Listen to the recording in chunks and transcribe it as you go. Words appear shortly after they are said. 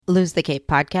Lose the Cape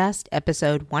Podcast,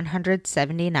 episode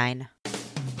 179.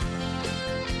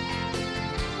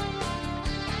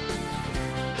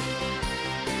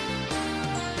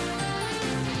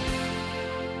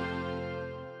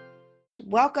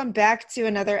 Welcome back to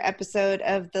another episode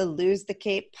of the Lose the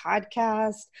Cape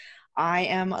Podcast. I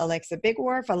am Alexa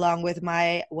Bigwharf, along with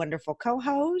my wonderful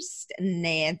co-host,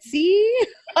 Nancy.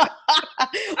 I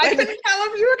couldn't tell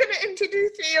if you were going to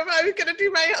introduce me or if I was going to do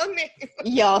my own name.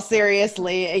 Y'all,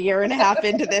 seriously, a year and a half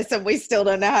into this, and we still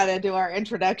don't know how to do our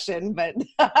introduction, but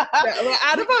We're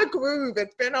out of our groove.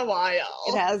 It's been a while.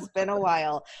 It has been a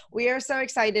while. We are so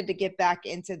excited to get back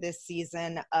into this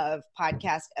season of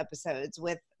podcast episodes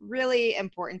with really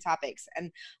important topics.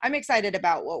 And I'm excited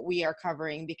about what we are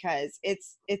covering because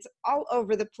it's all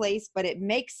over the place, but it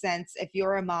makes sense if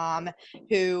you're a mom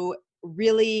who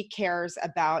really cares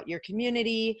about your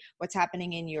community, what's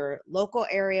happening in your local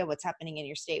area, what's happening in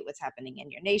your state, what's happening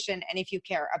in your nation, and if you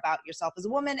care about yourself as a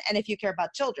woman, and if you care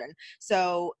about children.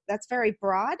 So that's very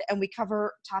broad, and we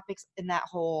cover topics in that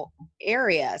whole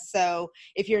area. So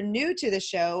if you're new to the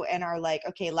show and are like,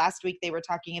 okay, last week they were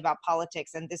talking about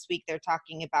politics, and this week they're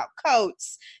talking about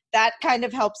coats, that kind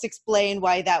of helps explain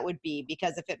why that would be,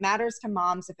 because if it matters to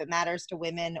moms, if it matters to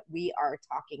women, we are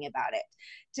talking about it.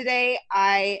 Today,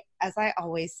 as I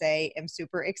always say, am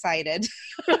super excited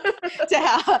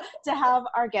to have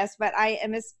our guest, but I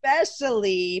am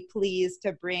especially pleased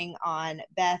to bring on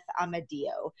Beth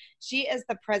Amadeo. She is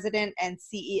the president and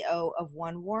CEO of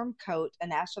One Warm Coat, a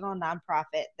national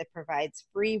nonprofit that provides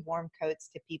free warm coats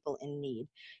to people in need.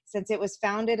 Since it was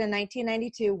founded in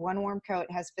 1992, One Warm Coat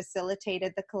has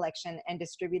facilitated the collection and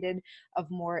distributed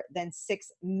of more than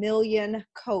 6 million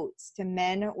coats to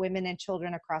men, women, and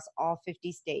children across all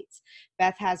 50 states.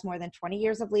 Beth has more than 20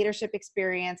 years of leadership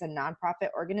experience in nonprofit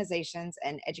organizations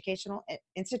and educational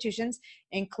institutions,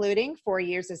 including 4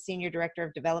 years as Senior Director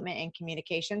of Development and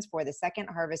Communications for the Second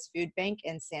Harvest Food Bank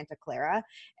in Santa Clara.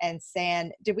 And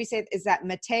is that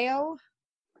Mateo?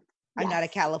 I'm not a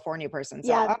California person,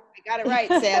 so I got it right.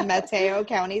 San Mateo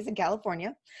counties in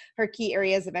California. Her key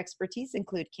areas of expertise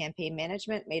include campaign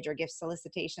management, major gift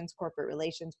solicitations, corporate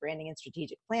relations, branding, and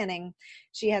strategic planning.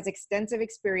 She has extensive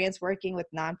experience working with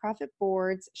nonprofit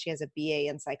boards. She has a BA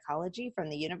in psychology from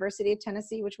the University of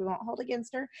Tennessee, which we won't hold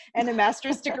against her, and a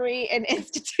master's degree in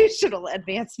institutional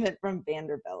advancement from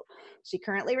Vanderbilt. She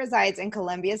currently resides in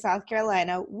Columbia, South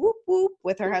Carolina, whoop, whoop,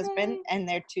 with her husband and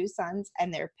their 2 sons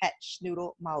and their pet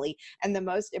schnoodle, Molly. And the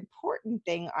most important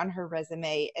thing on her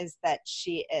resume is that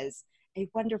she is a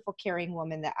wonderful, caring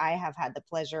woman that I have had the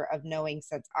pleasure of knowing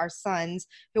since our sons,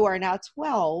 who are now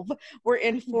 12, were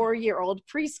in 4-year-old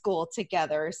preschool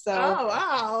together. So, oh,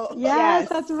 wow. Yes,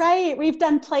 that's right. We've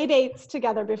done play dates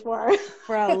together before.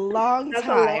 For a long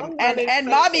time. And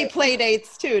mommy play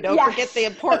dates too. Don't forget the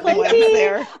important ones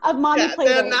there. Of mommy play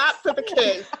dates. They're not for the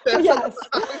kids. Yes,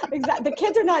 exactly. The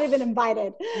kids are not even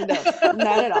invited. No,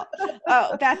 not at all.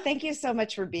 Oh, Beth, thank you so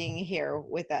much for being here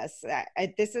with us.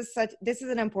 This is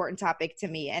an important topic to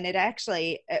me, and it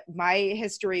actually, my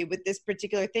history with this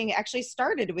particular thing actually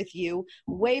started with you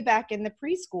way back in the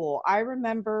preschool. I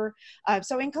remember,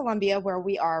 so in Columbia where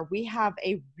we are, we have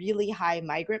a really high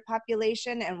migrant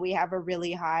population, and we have a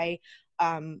really high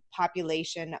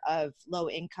population of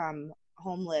low-income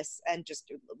homeless and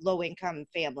just low-income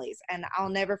families. And I'll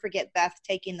never forget Beth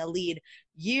taking the lead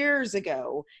years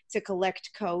ago to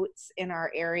collect coats in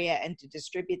our area and to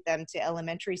distribute them to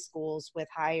elementary schools with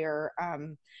higher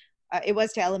it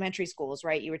was to elementary schools,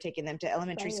 right? You were taking them to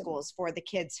elementary schools for the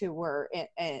kids who were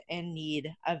in need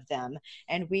of them.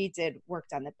 And we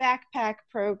worked on the backpack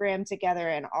program together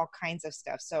and all kinds of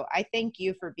stuff. So I thank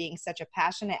you for being such a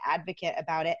passionate advocate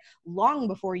about it long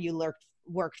before you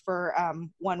worked for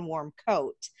One Warm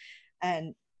Coat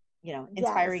and,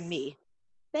 inspiring me.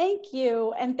 Thank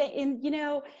you. And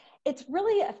it's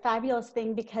really a fabulous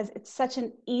thing because it's such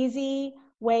an easy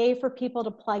way for people to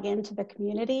plug into the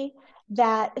community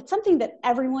that it's something that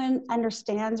everyone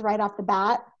understands right off the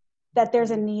bat, that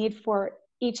there's a need for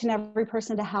each and every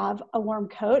person to have a warm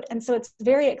coat. And so it's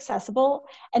very accessible,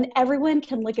 and everyone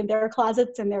can look in their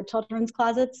closets and their children's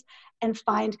closets and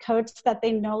find coats that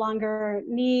they no longer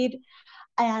need.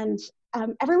 And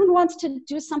everyone wants to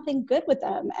do something good with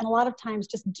them, and a lot of times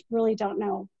just really don't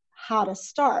know how to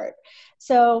start.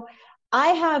 So I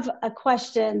have a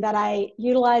question that I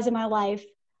utilize in my life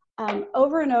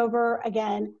over and over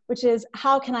again, which is,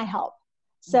 how can I help?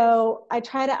 So I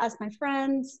try to ask my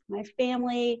friends, my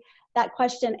family, that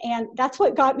question. And that's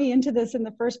what got me into this in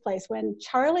the first place. When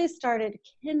Charlie started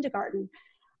kindergarten,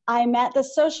 I met the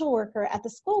social worker at the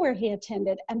school where he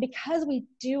attended. And because we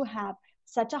do have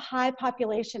such a high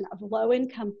population of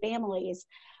low-income families,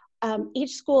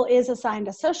 each school is assigned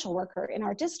a social worker in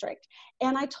our district.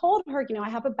 And I told her, I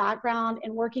have a background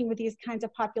in working with these kinds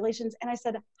of populations. And I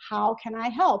said, how can I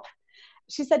help?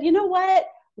 She said, you know what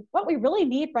we really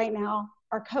need right now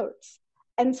are coats.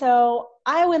 And so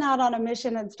I went out on a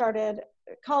mission and started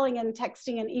calling and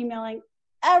texting and emailing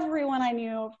everyone I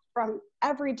knew from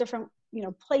every different,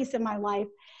 place in my life,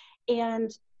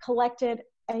 and collected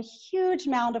a huge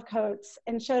amount of coats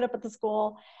and showed up at the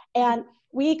school. And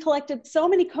we collected so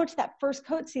many coats that first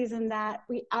coat season that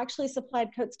we actually supplied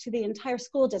coats to the entire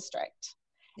school district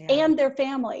and their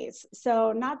families.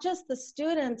 So not just the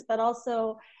students, but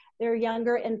also their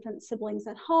younger infant siblings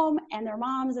at home and their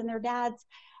moms and their dads.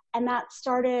 And that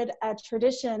started a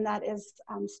tradition that is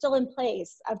still in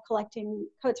place of collecting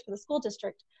coats for the school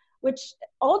district, which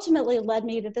ultimately led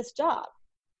me to this job.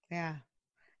 Yeah.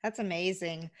 That's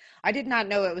amazing. I did not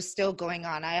know it was still going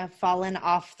on. I have fallen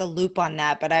off the loop on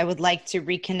that, but I would like to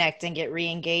reconnect and get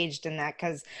re-engaged in that,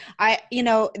 because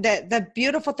the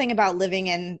beautiful thing about living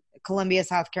in Columbia,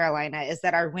 South Carolina is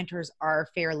that our winters are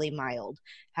fairly mild.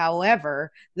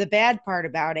 However, the bad part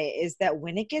about it is that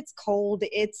when it gets cold,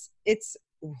 it's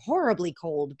horribly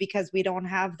cold because we don't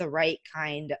have the right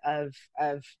kind of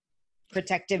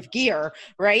protective gear,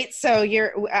 right? So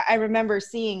I remember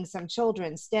seeing some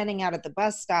children standing out at the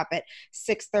bus stop at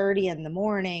 6:30 in the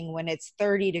morning when it's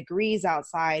 30 degrees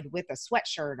outside with a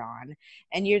sweatshirt on.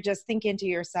 And you're just thinking to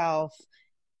yourself,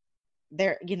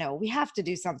 we have to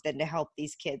do something to help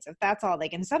these kids. If that's all they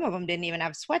can, some of them didn't even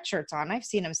have sweatshirts on. I've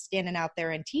seen them standing out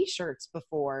there in t-shirts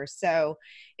before. So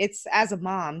it's, as a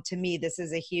mom, to me, this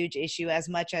is a huge issue as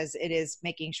much as it is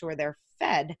making sure they're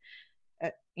fed.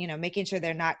 Making sure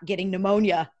they're not getting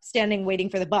pneumonia standing waiting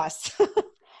for the bus.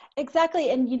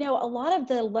 Exactly. And, a lot of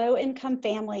the low income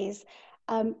families,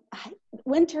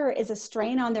 winter is a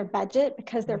strain on their budget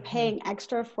because they're paying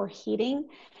extra for heating.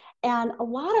 And a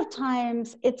lot of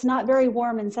times it's not very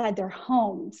warm inside their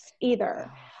homes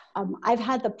either. I've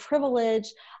had the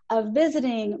privilege of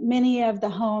visiting many of the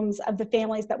homes of the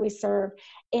families that we serve,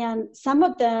 and some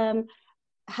of them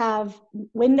have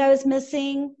windows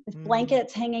missing, with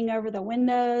blankets hanging over the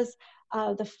windows.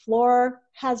 The floor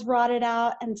has rotted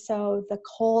out, and so the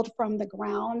cold from the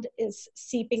ground is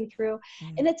seeping through.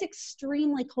 And it's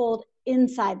extremely cold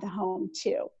inside the home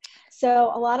too.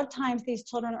 So a lot of times these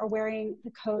children are wearing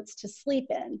the coats to sleep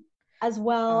in, as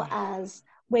well as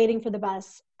waiting for the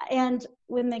bus. And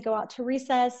when they go out to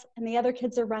recess and the other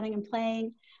kids are running and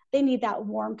playing, they need that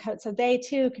warm coat so they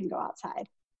too can go outside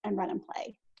and run and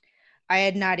play. I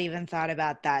had not even thought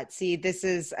about that. See, this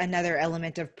is another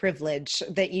element of privilege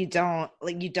that you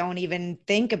don't even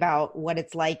think about what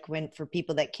it's like for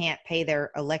people that can't pay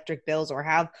their electric bills or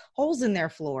have holes in their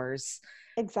floors.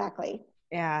 Exactly.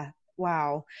 Yeah.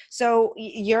 Wow. So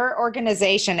your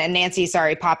organization, and Nancy,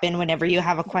 sorry, pop in whenever you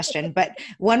have a question, but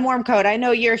One Warm Coat, I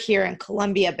know you're here in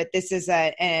Columbia, but this is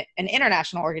an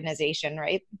international organization,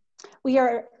 right? We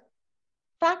are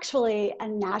factually a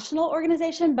national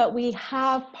organization, but we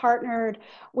have partnered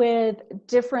with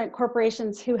different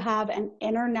corporations who have an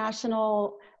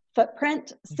international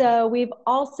footprint. So we've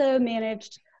also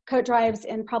managed coat drives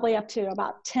in probably up to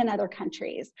about 10 other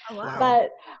countries. Oh, wow. But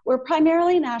we're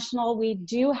primarily national. We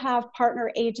do have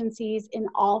partner agencies in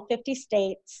all 50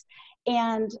 states,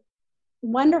 and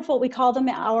wonderful, we call them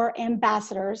our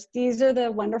ambassadors. These are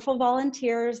the wonderful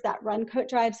volunteers that run coat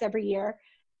drives every year.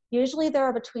 Usually there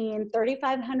are between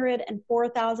 3,500 and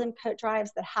 4,000 coat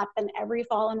drives that happen every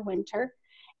fall and winter.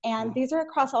 And these are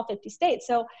across all 50 states.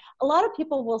 So a lot of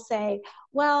people will say,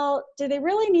 well, do they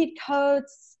really need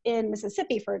coats in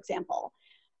Mississippi, for example?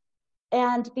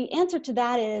 And the answer to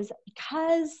that is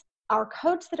because our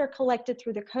coats that are collected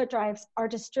through the coat drives are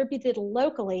distributed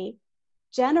locally.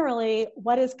 Generally,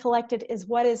 what is collected is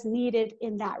what is needed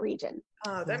in that region.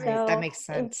 Oh, that makes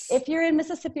sense. If you're in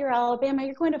Mississippi or Alabama,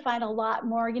 you're going to find a lot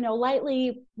more,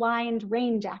 lightly lined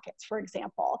rain jackets, for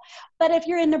example. But if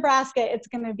you're in Nebraska, it's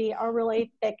going to be a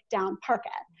really thick down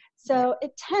parka. So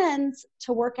it tends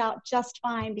to work out just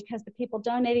fine because the people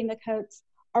donating the coats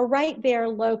are right there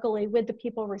locally with the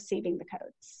people receiving the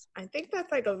coats. I think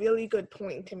that's like a really good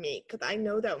point to make, because I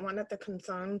know that one of the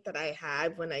concerns that I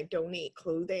had when I donate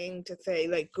clothing to, say,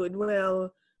 like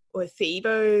Goodwill or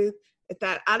Savers, is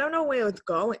that I don't know where it's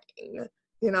going.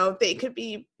 They could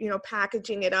be,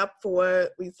 packaging it up for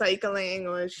recycling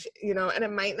or, and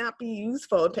it might not be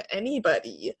useful to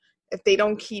anybody if they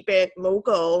don't keep it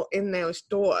local in their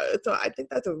store. So I think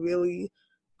that's a really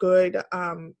good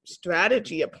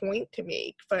strategy, a point to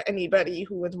make for anybody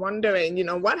who was wondering,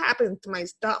 what happens to my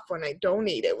stuff when I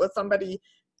donate it? Will somebody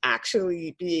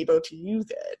actually be able to use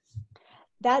it?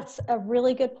 That's a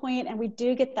really good point, and we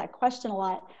do get that question a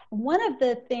lot. One of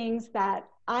the things that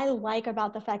I like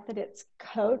about the fact that it's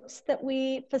coats that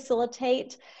we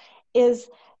facilitate is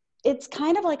it's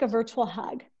kind of like a virtual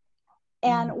hug.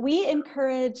 And we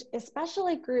encourage,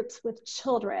 especially groups with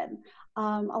children,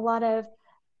 a lot of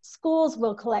schools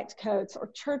will collect coats,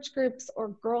 or church groups, or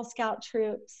Girl Scout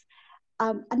troops.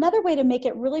 Another way to make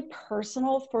it really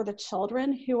personal for the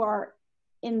children who are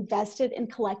invested in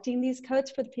collecting these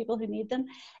coats for the people who need them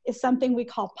is something we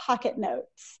call pocket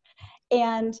notes.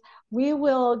 And we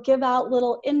will give out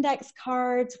little index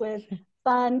cards with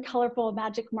fun, colorful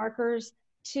magic markers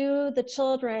to the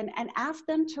children and ask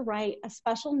them to write a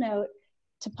special note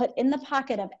to put in the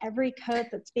pocket of every coat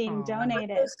that's being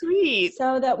donated. That's so sweet.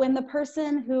 So that when the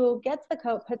person who gets the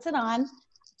coat puts it on, at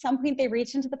some point they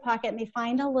reach into the pocket and they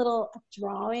find a little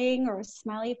drawing or a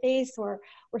smiley face or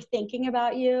we're thinking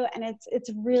about you, and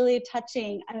it's really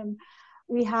touching.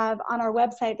 We have on our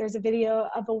website, there's a video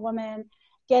of a woman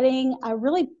getting a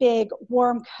really big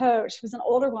warm coat. She was an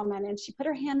older woman, and she put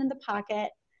her hand in the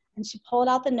pocket and she pulled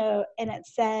out the note, and it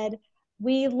said,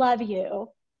 "We love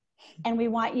you and we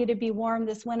want you to be warm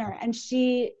this winter." And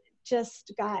she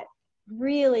just got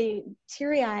really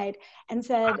teary-eyed and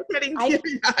said,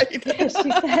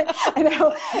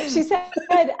 she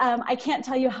said, I can't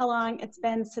tell you how long it's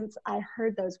been since I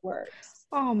heard those words.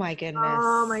 Oh my goodness.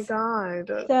 Oh my God.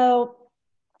 So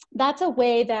that's a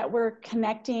way that we're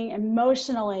connecting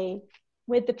emotionally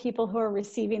with the people who are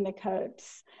receiving the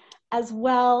coats, as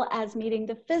well as meeting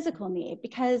the physical need,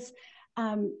 because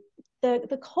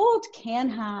the cold can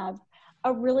have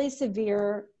a really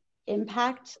severe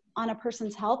impact on a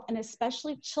person's health, and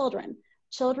especially children.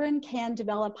 Children can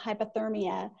develop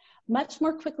hypothermia much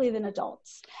more quickly than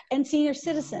adults, and senior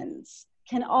citizens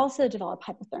can also develop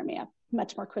hypothermia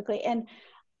much more quickly. And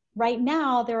right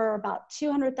now, there are about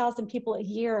 200,000 people a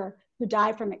year who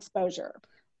die from exposure.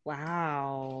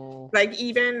 Wow. Like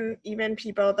even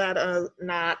people that are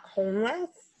not homeless?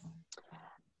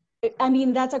 I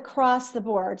mean, that's across the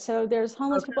board. So there's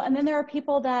homeless people, and then there are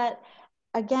people that,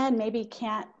 again, maybe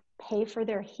can't pay for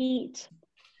their heat,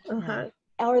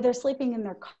 or they're sleeping in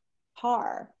their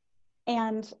car.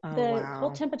 And the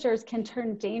cold temperatures can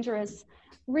turn dangerous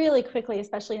really quickly,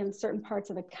 especially in certain parts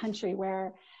of the country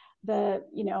where the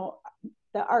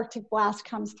Arctic blast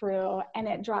comes through and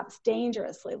it drops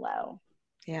dangerously low.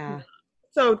 Yeah.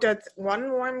 So does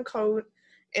one warm coat,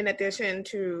 in addition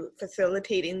to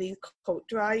facilitating these coat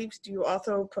drives, do you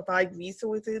also provide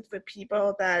resources for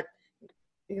people that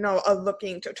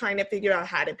are trying to figure out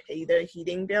how to pay their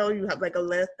heating bill? You have like a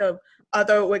list of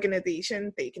other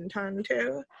organizations they can turn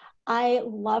to? I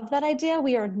love that idea.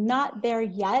 We are not there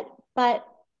yet, but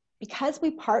because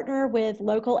we partner with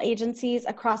local agencies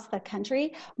across the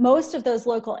country, most of those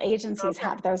local agencies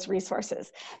have those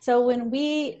resources. So when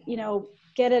we,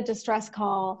 get a distress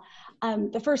call,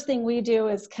 the first thing we do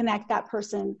is connect that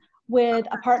person with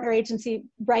a partner agency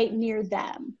right near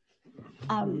them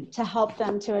to help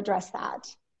them to address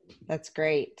that. That's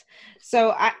great.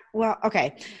 So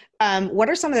what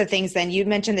are some of the things then? You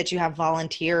mentioned that you have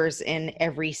volunteers in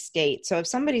every state. So if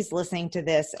somebody's listening to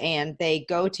this and they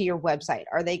go to your website,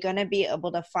 are they going to be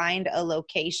able to find a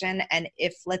location? And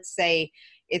if, let's say,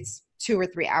 it's 2 or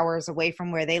 3 hours away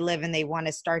from where they live and they want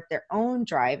to start their own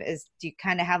drive, do you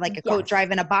kind of have like a coat drive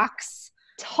in a box?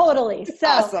 Totally. So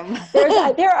awesome.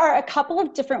 there are a couple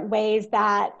of different ways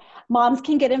that moms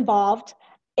can get involved.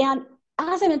 And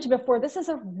as I mentioned before, this is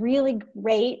a really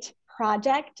great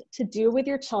project to do with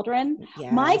your children.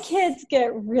 Yes. My kids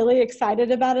get really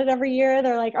excited about it every year.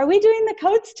 They're like, "Are we doing the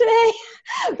coats today?"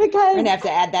 Because we're going to have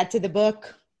to add that to the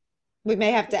book. We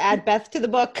may have to add Beth to the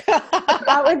book.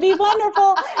 That would be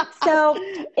wonderful. So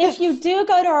if you do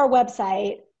go to our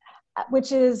website,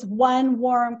 which is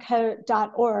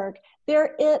onewarmcoat.org,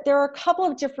 there are a couple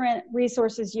of different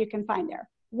resources you can find there.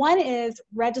 One is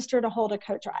register to hold a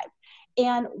coat drive.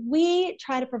 And we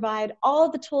try to provide all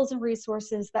of the tools and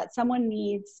resources that someone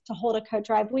needs to hold a coat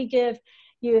drive. We give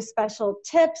you special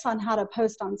tips on how to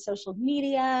post on social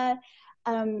media.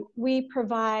 We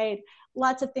provide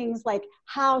lots of things like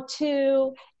how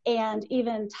to, and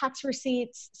even tax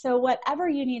receipts. So whatever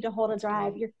you need to hold a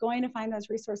drive, you're going to find those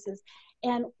resources.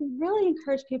 And we really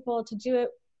encourage people to do it.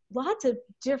 Lots of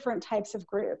different types of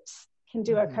groups can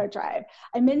do a coat drive.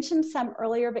 I mentioned some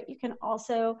earlier, but you can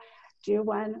also do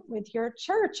one with your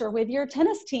church or with your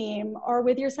tennis team or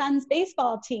with your son's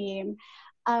baseball team,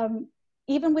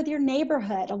 even with your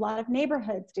neighborhood. A lot of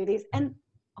neighborhoods do these, and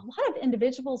a lot of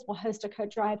individuals will host a coat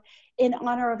drive in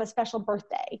honor of a special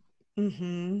birthday,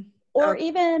 or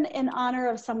even in honor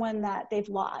of someone that they've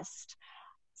lost.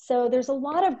 So there's a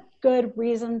lot of good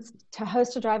reasons to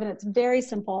host a drive, and it's very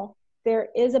simple. There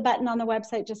is a button on the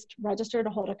website, just register to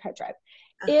hold a coat drive.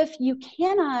 If you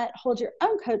cannot hold your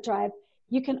own coat drive,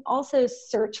 you can also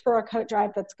search for a coat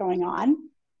drive that's going on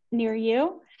near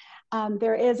you.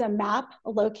 There is a map,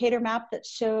 a locator map that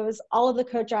shows all of the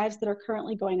coat drives that are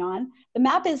currently going on. The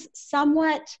map is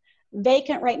somewhat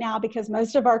vacant right now because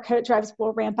most of our coat drives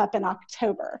will ramp up in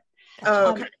October.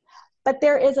 Oh, okay. But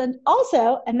there is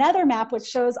also another map which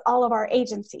shows all of our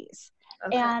agencies.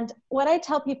 Okay. And what I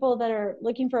tell people that are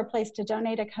looking for a place to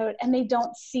donate a coat and they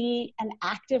don't see an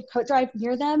active coat drive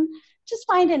near them, just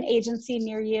find an agency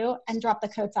near you and drop the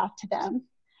coats off to them.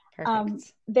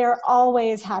 Perfect. They're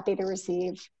always happy to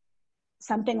receive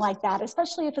something like that,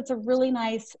 especially if it's a really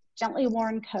nice, gently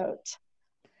worn coat.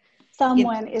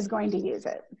 Someone is going to use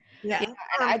it. Yeah. And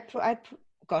I'd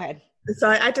go ahead. So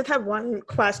I just have one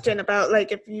question about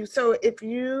like if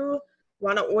you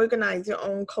want to organize your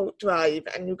own coat drive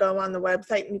and you go on the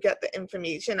website and you get the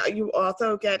information, are you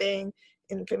also getting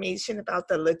information about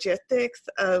the logistics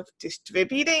of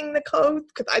distributing the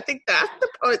coats? Because I think that's the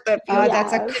part that Oh,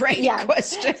 that's a great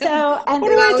question. So, and what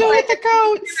do I do with the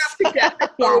coats? You have to get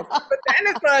the coats, but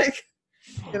then it's like,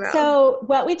 So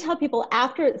what we tell people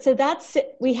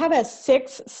we have a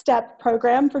 6-step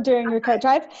program for doing your coat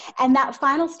drive. And that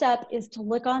final step is to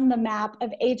look on the map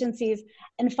of agencies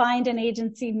and find an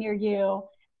agency near you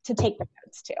to take the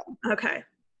coats to. Okay.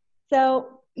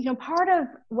 So, part of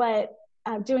what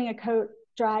doing a coat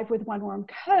drive with One Warm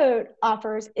Coat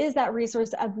offers is that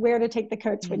resource of where to take the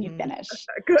coats when you finish.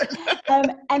 Good.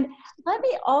 And let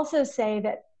me also say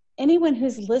that anyone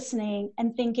who's listening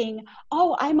and thinking,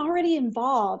 oh, I'm already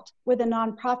involved with a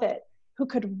nonprofit who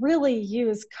could really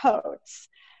use coats,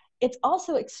 it's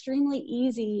also extremely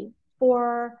easy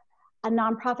for a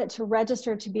nonprofit to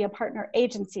register to be a partner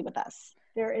agency with us.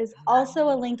 There is also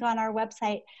a link on our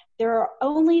website. There are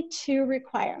only 2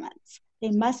 requirements.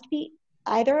 They must be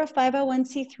either a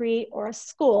 501c3 or a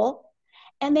school,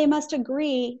 and they must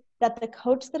agree that the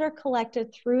coats that are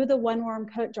collected through the One Warm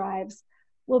Coat drives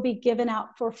will be given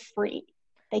out for free.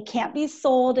 They can't be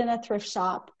sold in a thrift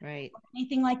shop, right?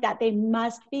 Anything like that. They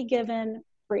must be given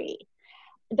free.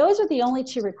 Those are the only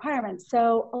 2 requirements.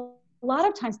 So a lot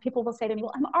of times people will say to me,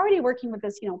 well, I'm already working with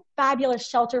this, fabulous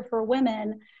shelter for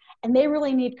women, and they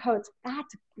really need coats.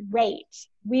 That's great.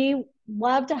 We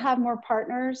love to have more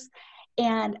partners,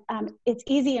 and it's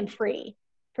easy and free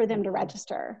for them to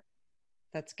register.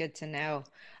 That's good to know.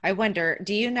 I wonder,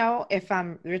 do you know if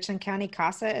Richland County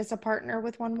CASA is a partner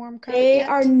with One Warm Coat? They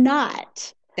are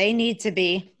not. They need to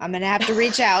be. I'm going to have to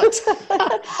reach out.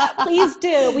 Please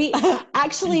do. We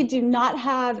actually do not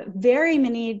have very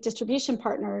many distribution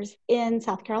partners in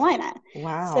South Carolina.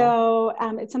 Wow. So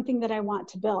it's something that I want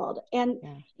to build. And,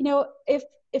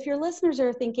 if your listeners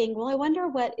are thinking, well, I wonder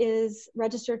what is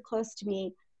registered close to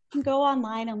me, you can go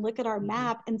online and look at our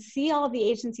map and see all of the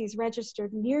agencies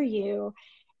registered near you.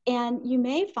 And you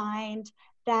may find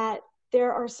that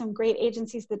there are some great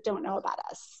agencies that don't know about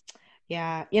us.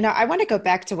 Yeah. I want to go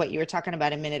back to what you were talking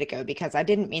about a minute ago, because I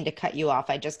didn't mean to cut you off.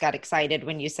 I just got excited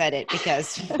when you said it,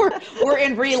 because we're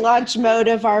in relaunch mode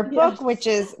of our book, which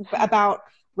is about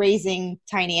raising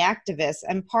tiny activists.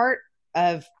 And part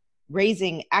of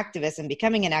raising activists and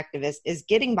becoming an activist is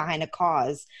getting behind a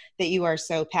cause that you are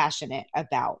so passionate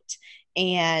about.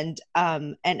 And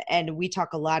we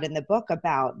talk a lot in the book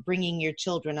about bringing your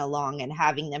children along and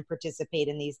having them participate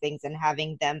in these things and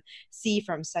having them see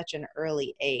from such an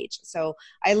early age. So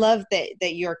I love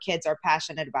that your kids are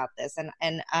passionate about this,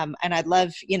 and I'd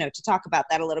love to talk about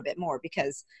that a little bit more,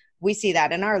 because we see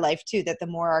that in our life too, that the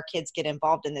more our kids get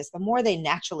involved in this, the more they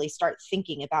naturally start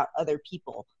thinking about other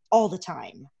people all the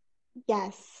time.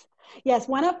 Yes.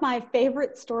 One of my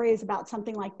favorite stories about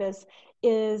something like this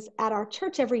is at our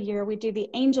church every year, we do the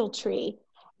angel tree.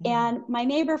 And my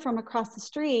neighbor from across the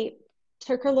street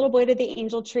took her little boy to the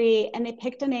angel tree, and they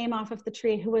picked a name off of the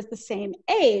tree who was the same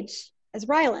age as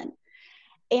Rylan.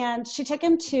 And she took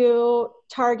him to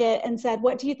Target and said,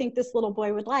 what do you think this little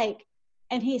boy would like?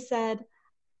 And he said,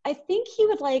 I think he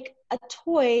would like a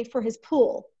toy for his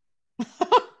pool.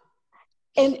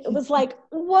 And it was like,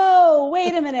 whoa,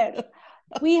 wait a minute.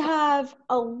 We have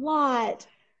a lot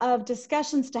of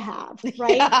discussions to have,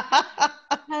 right? Yeah.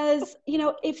 Because,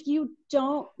 if you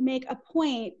don't make a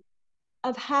point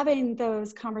of having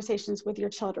those conversations with your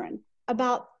children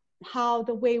about how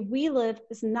the way we live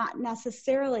is not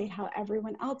necessarily how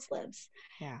everyone else lives.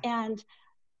 Yeah. And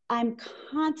I'm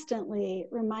constantly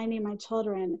reminding my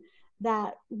children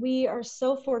that we are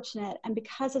so fortunate, and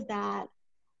because of that,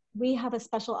 we have a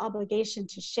special obligation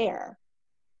to share.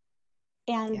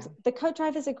 And the coat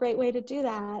drive is a great way to do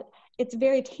that. It's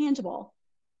very tangible.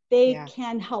 They Yeah.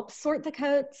 can help sort the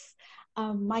coats.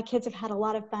 My kids have had a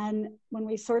lot of fun when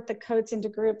we sort the coats into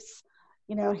groups.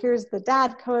 You know, here's the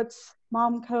dad coats,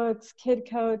 mom coats, kid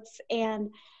coats,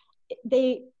 and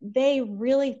they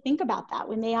really think about that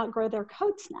when they outgrow their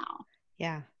coats now.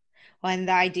 Yeah. Well, and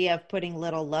the idea of putting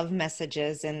little love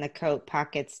messages in the coat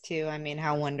pockets too. I mean,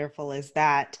 how wonderful is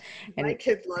that? My And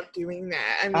kids love doing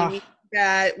that. I mean,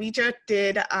 we just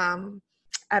did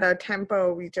at our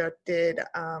tempo, we just did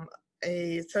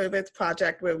a service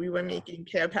project where we were making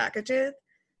care packages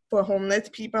for homeless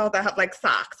people that have like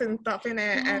socks and stuff in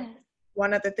it. Yes. And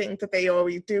one of the things that they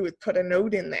always do is put a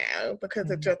note in there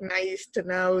because it's just nice to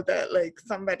know that like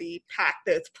somebody packed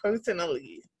this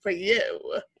personally for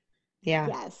you. yeah,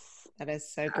 Yes. that is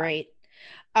so great.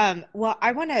 Well,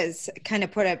 I want to kind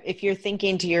of put up, if you're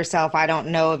thinking to yourself, I don't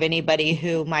know of anybody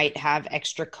who might have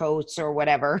extra coats or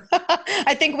whatever.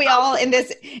 I think we all in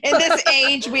this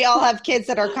age, we all have kids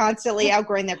that are constantly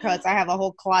outgrowing their coats. I have a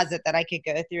whole closet that I could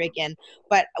go through again.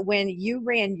 But when you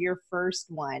ran your first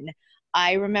one,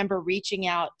 I remember reaching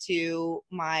out to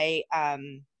my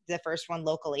the first one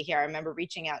locally here. I remember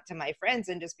reaching out to my friends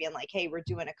and just being like, hey, we're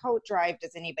doing a coat drive.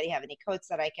 Does anybody have any coats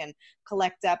that I can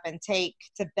collect up and take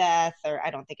to Beth? Or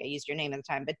I don't think I used your name at the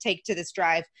time, but take to this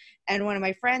drive. And one of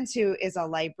my friends who is a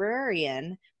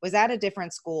librarian was at a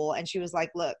different school. And she was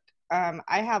like, look,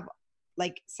 I have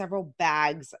like several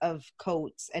bags of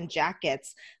coats and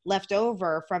jackets left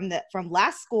over from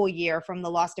last school year from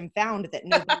the lost and found that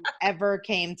nobody ever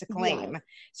came to claim. Yes.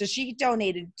 So she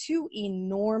donated 2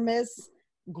 enormous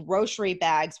grocery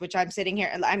bags, which I'm sitting here,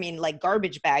 I mean like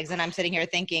garbage bags, and I'm sitting here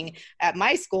thinking at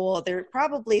my school there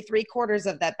probably 3/4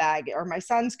 of that bag are my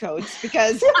son's coats,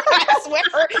 because I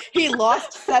swear he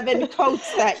lost 7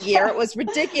 coats that year. It was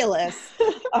ridiculous.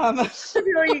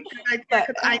 Really good,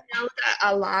 because I know that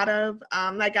a lot of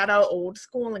like at our old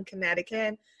school in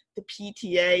Connecticut, the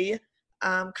PTA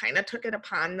kind of took it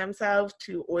upon themselves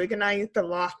to organize the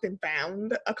lost and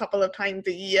found a couple of times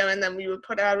a year, and then we would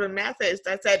put out a message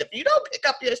that said, if you don't pick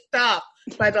up your stuff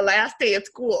by the last day of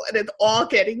school, it is all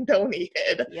getting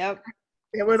donated. Yep.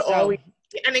 There would always,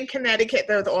 and in Connecticut,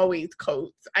 there's always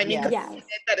coats. I mean, Yes.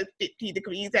 that it's 50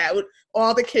 degrees out,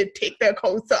 all the kids take their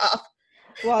coats off.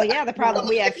 Well, yeah, the problem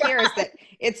we have here is that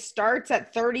it starts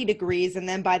at 30 degrees and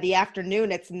then by the afternoon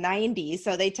it's 90.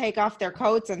 So they take off their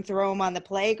coats and throw them on the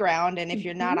playground. And if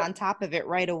you're not on top of it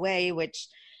right away, which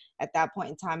at that point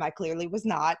in time I clearly was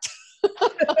not.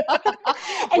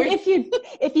 And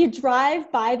if you drive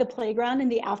by the playground in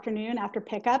the afternoon after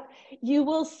pickup, you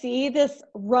will see this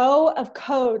row of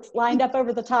coats lined up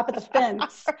over the top of the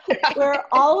fence where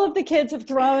all of the kids have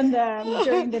thrown them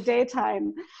during the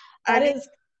daytime. That is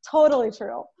totally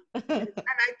true. And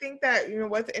I think that, you know,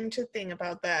 what's interesting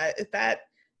about that is that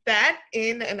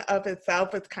in and of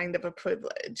itself is kind of a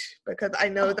privilege, because I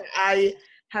know that I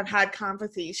have had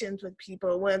conversations with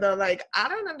people where they're like, I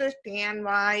don't understand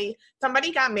why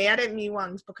somebody got mad at me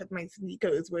once because my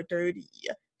sneakers were dirty.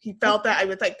 He felt that I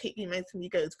was like taking my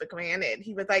sneakers for granted.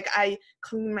 He was like, I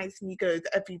clean my sneakers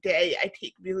every day. I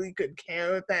take really good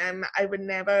care of them. I would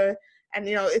never, and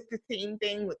you know, it's the same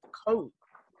thing with coats,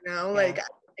 you know, like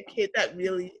a kid that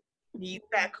really needs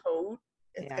that coat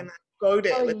is gonna go to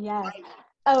Oh, yes.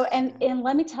 Oh, and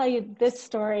let me tell you this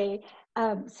story.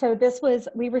 So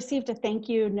we received a thank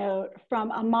you note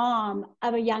from a mom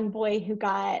of a young boy who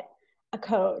got a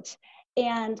coat,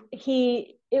 and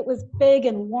it was big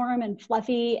and warm and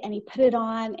fluffy, and he put it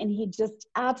on and he just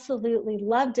absolutely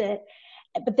loved it.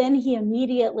 But then he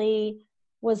immediately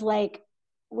was like,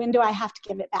 when do I have to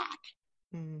give it back?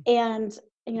 Mm. And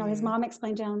you know, his mom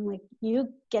explained to him, like,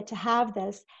 you get to have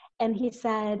this. And he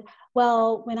said,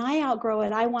 well, when I outgrow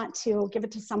it, I want to give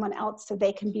it to someone else so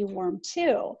they can be warm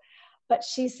too. But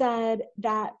she said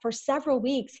that for several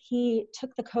weeks, he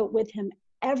took the coat with him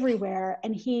everywhere.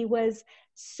 And he was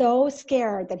so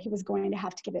scared that he was going to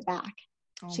have to give it back.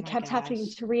 She kept having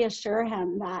to reassure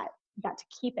him that he got to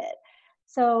keep it.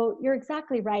 So you're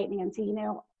exactly right, Nancy. You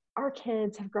know, our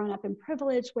kids have grown up in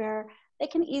privilege where they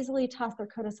can easily toss their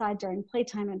coat aside during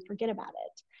playtime and forget about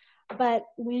it. But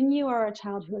when you are a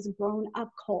child who has grown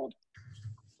up cold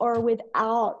or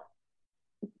without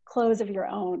clothes of your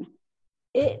own,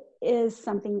 it is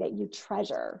something that you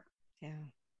treasure. Yeah,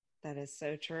 that is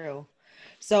so true.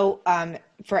 So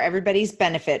for everybody's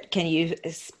benefit, can you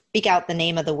speak out the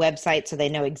name of the website so they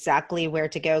know exactly where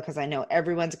to go? Because I know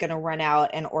everyone's going to run out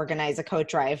and organize a coat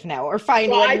drive now or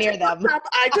find one near them.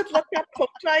 I just looked up coat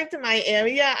drives in my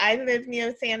area. I live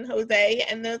near San Jose,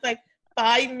 and there's like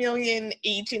 5 million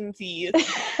agencies.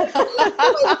 I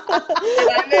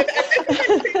live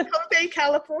in San Jose,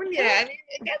 California. I mean,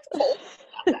 it gets cold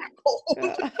that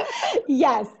cold.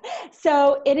 Yes.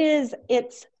 So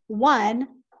it's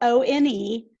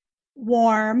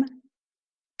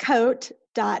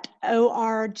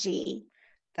warmcoat.org.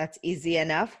 That's easy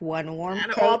enough. And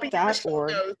it'll all be in the show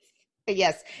onewarmcoat.org. notes.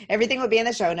 Yes, everything will be in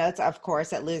the show notes, of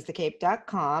course, at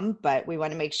losethecape.com, but we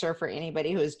want to make sure for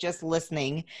anybody who is just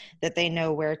listening that they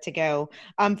know where to go.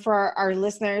 For our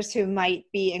listeners who might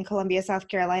be in Columbia, South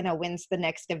Carolina, when's the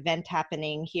next event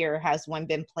happening here? Has one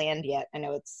been planned yet? I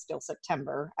know it's still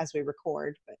September as we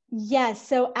record. But. Yes,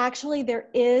 so actually there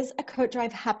is a coat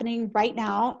drive happening right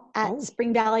now at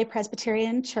Spring Valley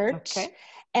Presbyterian Church. Okay.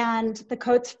 And the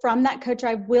coats from that coat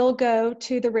drive will go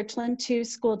to the Richland 2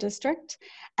 School District.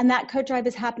 And that coat drive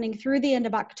is happening through the end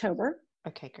of October.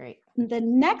 Okay, great. The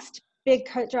next big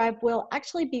coat drive will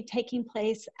actually be taking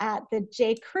place at the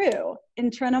J. Crew in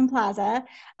Trenum Plaza.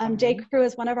 J. Crew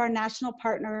is one of our national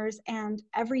partners, and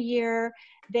every year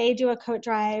they do a coat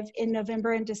drive in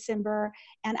November and December.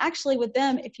 And actually with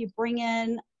them, if you bring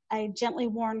in a gently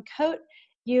worn coat,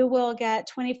 you will get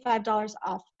 $25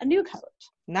 off a new coat.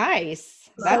 Nice.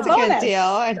 That's a good deal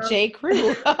at J.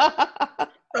 Crew.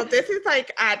 So this is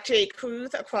like at J.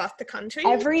 Crews across the country?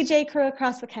 Every J. Crew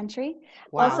across the country.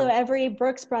 Wow. Also every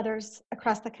Brooks Brothers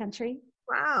across the country.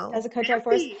 Wow. Does a coat drive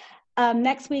for us.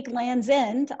 Next week, Land's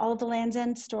End, all the Land's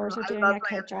End stores are doing a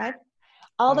coat drive.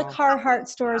 All the Carhartt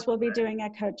stores will be doing a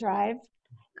coat drive.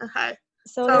 Okay.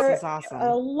 So there is awesome.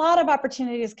 A lot of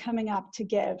opportunities coming up to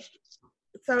give.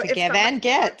 So to give and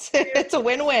get. It's a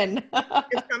win-win.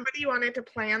 If somebody wanted to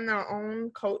plan their own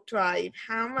coat drive,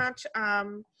 how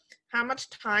much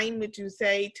time would you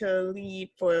say to leave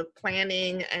for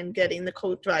planning and getting the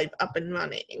coat drive up and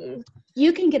running?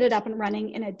 You can get it up and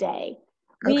running in a day.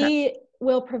 Okay. We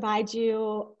will provide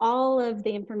you all of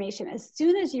the information. As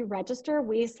soon as you register,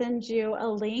 we send you a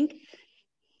link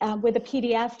with a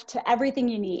PDF to everything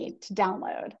you need to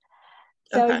download.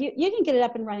 So you can get it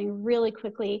up and running really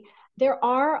quickly. There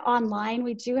are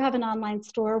we do have an online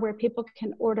store where people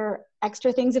can order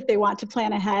extra things if they want to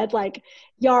plan ahead, like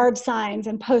yard signs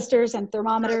and posters and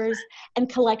thermometers and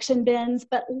collection bins.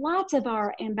 But lots of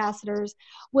our ambassadors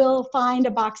will find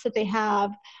a box that they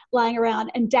have lying around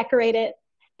and decorate it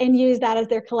and use that as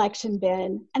their collection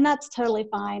bin. And that's totally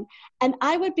fine. And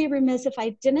I would be remiss if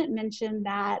I didn't mention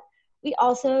that we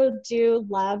also do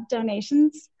love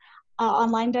donations.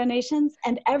 Online donations,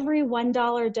 and every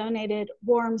 $1 donated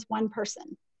warms one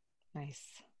person. Nice.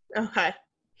 Okay.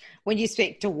 When you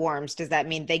speak to warms, does that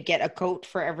mean they get a coat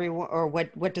for everyone, or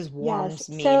what does warms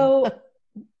mean? So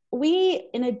we,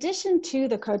 in addition to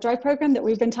the coat drive program that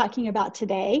we've been talking about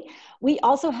today, we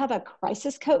also have a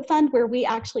crisis coat fund where we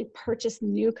actually purchase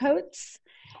new coats,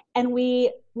 and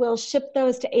we will ship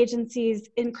those to agencies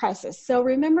in crisis. So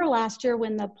remember last year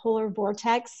when the polar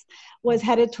vortex was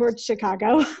headed towards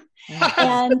Chicago?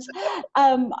 And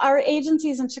our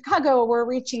agencies in Chicago were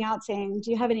reaching out saying, do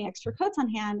you have any extra coats on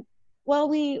hand? Well,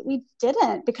 we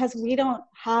didn't, because we don't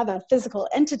have a physical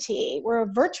entity. We're a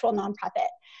virtual nonprofit.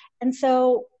 And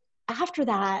so after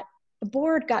that, the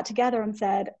board got together and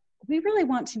said, we really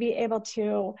want to be able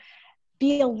to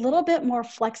be a little bit more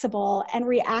flexible and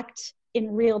react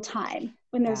in real time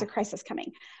when there's a crisis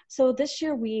coming. So this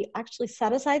year we actually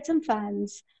set aside some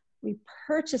funds. We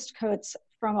purchased coats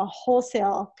from a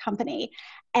wholesale company.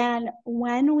 And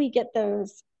when we get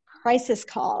those crisis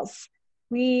calls,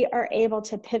 we are able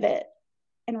to pivot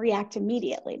and react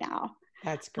immediately now.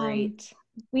 That's great.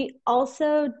 We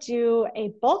also do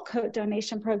a bulk coat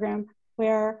donation program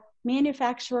where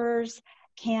manufacturers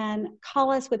can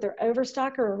call us with their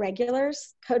overstock or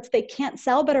irregulars, coats they can't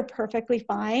sell but are perfectly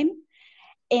fine.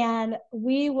 And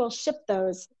we will ship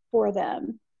those for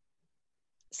them.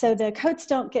 So the coats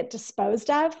don't get disposed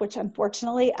of, which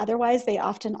unfortunately, otherwise they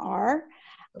often are.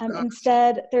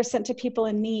 Instead, they're sent to people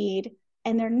in need,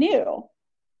 and they're new.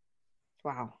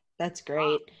 Wow, that's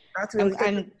great. That's really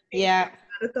good. Yeah.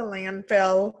 Out of the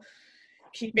landfill,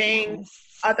 keeping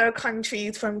other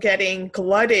countries from getting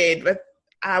glutted with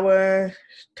our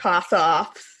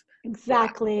toss-offs.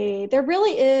 Exactly. There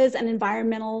really is an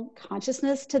environmental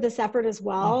consciousness to this effort as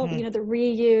well. You know, the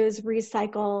reuse,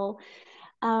 recycle,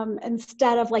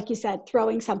 instead of, like you said,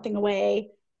 throwing something away,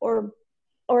 or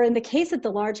in the case of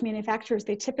the large manufacturers,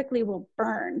 they typically will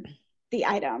burn the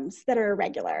items that are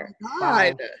irregular.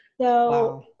 God.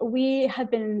 So we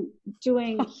have been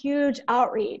doing huge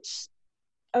outreach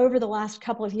over the last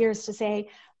couple of years to say,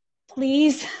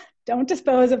 please don't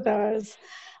dispose of those.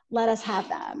 Let us have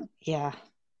them. Yeah,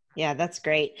 that's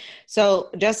great. So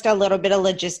just a little bit of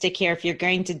logistic here. If you're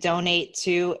going to donate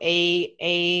to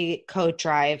a coat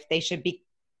drive, they should be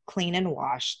clean and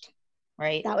washed,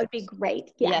 right? That would be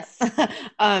great. Yes. Yeah.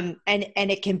 And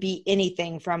it can be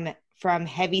anything from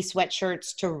heavy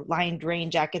sweatshirts to lined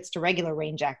rain jackets to regular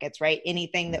rain jackets, right?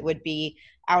 Anything that would be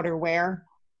outerwear.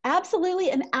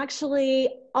 Absolutely. And actually,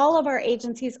 all of our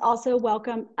agencies also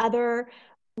welcome other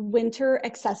winter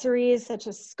accessories such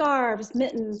as scarves,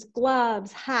 mittens,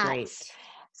 gloves, hats. Great.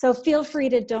 So feel free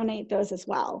to donate those as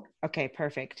well. Okay,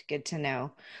 perfect. Good to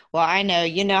know. Well, I know,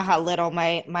 you know how little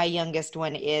my youngest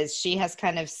one is. She has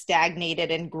kind of stagnated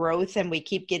in growth and we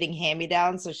keep getting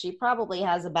hand-me-downs. So she probably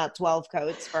has about 12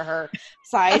 coats for her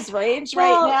size range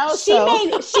right now. She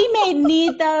may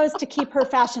need those to keep her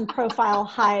fashion profile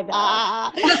high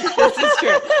though. This is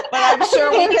true. But I'm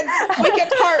sure we can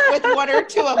part with one or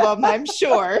two of them, I'm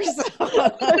sure. So.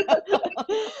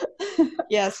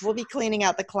 Yes, we'll be cleaning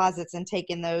out the closets and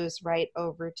taking those right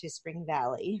over to Spring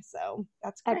Valley. So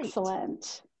that's great.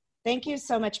 Excellent. Thank you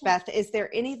so much, Beth. Is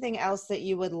there anything else that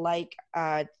you would like,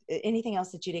 anything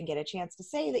else that you didn't get a chance to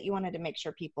say that you wanted to make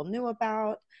sure people knew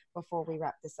about before we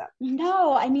wrap this up?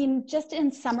 No, I mean, just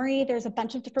in summary, there's a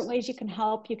bunch of different ways you can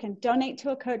help. You can donate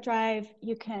to a coat drive.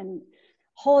 You can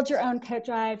hold your own coat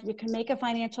drive. You can make a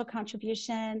financial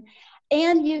contribution.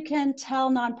 And you can tell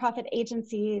nonprofit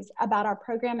agencies about our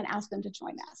program and ask them to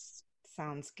join us.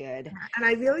 Sounds good. And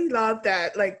I really love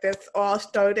that, like, this all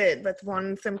started with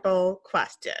one simple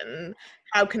question: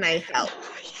 how can I help?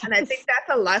 Yes. And I think that's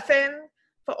a lesson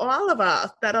for all of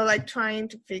us that are like trying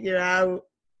to figure out,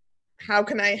 how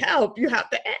can I help? You have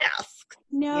to ask.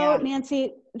 No, Yeah.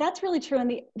 Nancy, that's really true.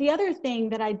 And the other thing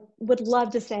that I would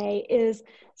love to say is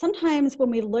sometimes when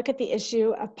we look at the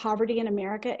issue of poverty in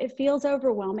America, it feels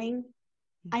overwhelming.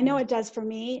 Mm-hmm. I know it does for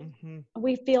me. Mm-hmm.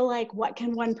 We feel like, what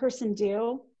can one person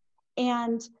do?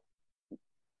 And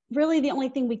really the only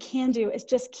thing we can do is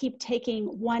just keep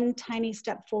taking one tiny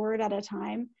step forward at a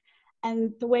time.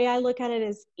 And the way I look at it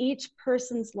is each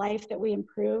person's life that we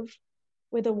improve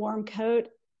with a warm coat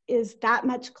is that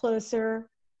much closer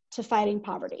to fighting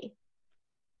poverty.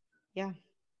 Yeah,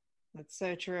 that's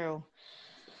so true.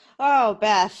 Oh,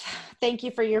 Beth, thank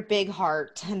you for your big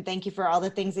heart. And thank you for all the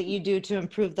things that you do to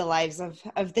improve the lives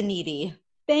of the needy.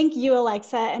 Thank you,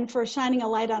 Alexa, and for shining a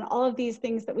light on all of these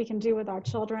things that we can do with our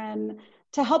children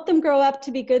to help them grow up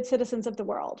to be good citizens of the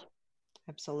world.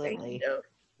 Absolutely.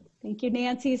 Thank you,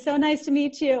 Nancy. So nice to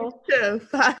meet you.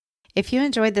 Bye. If you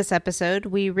enjoyed this episode,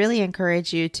 we really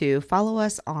encourage you to follow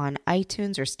us on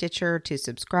iTunes or Stitcher, to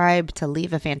subscribe, to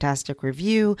leave a fantastic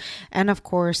review, and of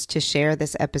course, to share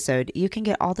this episode. You can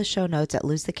get all the show notes at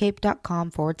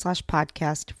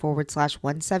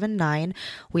losethecape.com/podcast/179.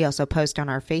 We also post on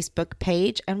our Facebook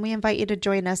page, and we invite you to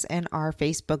join us in our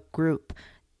Facebook group,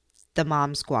 the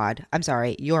Mom Squad. I'm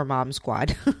sorry, your Mom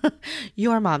Squad.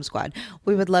 Your Mom Squad.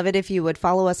 We would love it if you would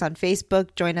follow us on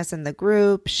Facebook, join us in the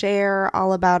group, share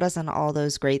all about us and all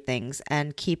those great things,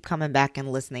 and keep coming back and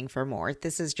listening for more.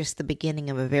 This is just the beginning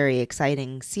of a very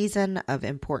exciting season of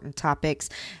important topics,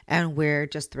 and we're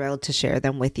just thrilled to share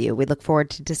them with you. We look forward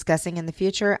to discussing in the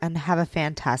future, and have a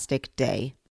fantastic day.